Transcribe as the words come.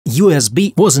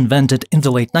USB was invented in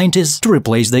the late 90s to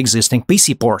replace the existing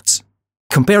PC ports.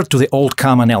 Compared to the old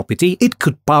common LPT, it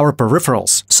could power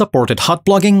peripherals, supported hot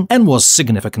plugging, and was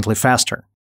significantly faster.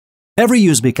 Every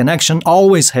USB connection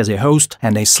always has a host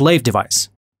and a slave device.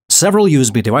 Several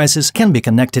USB devices can be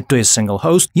connected to a single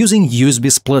host using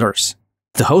USB splitters.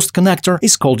 The host connector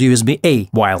is called USB-A,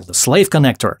 while the slave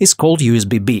connector is called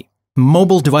USB-B.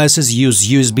 Mobile devices use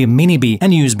USB Mini-B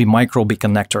and USB Micro-B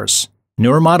connectors.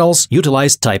 Newer models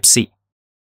utilize Type-C.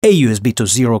 A USB to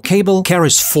 0 cable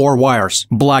carries 4 wires,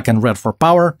 black and red for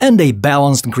power, and a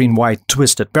balanced green-white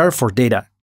twisted pair for data.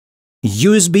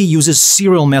 USB uses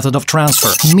serial method of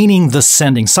transfer, meaning the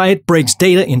sending side breaks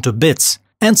data into bits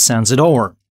and sends it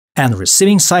over, and the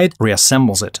receiving side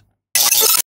reassembles it.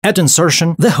 At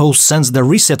insertion, the host sends the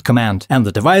reset command, and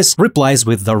the device replies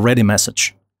with the ready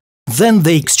message. Then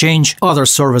they exchange other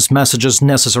service messages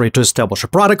necessary to establish a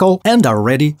protocol and are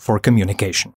ready for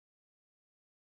communication.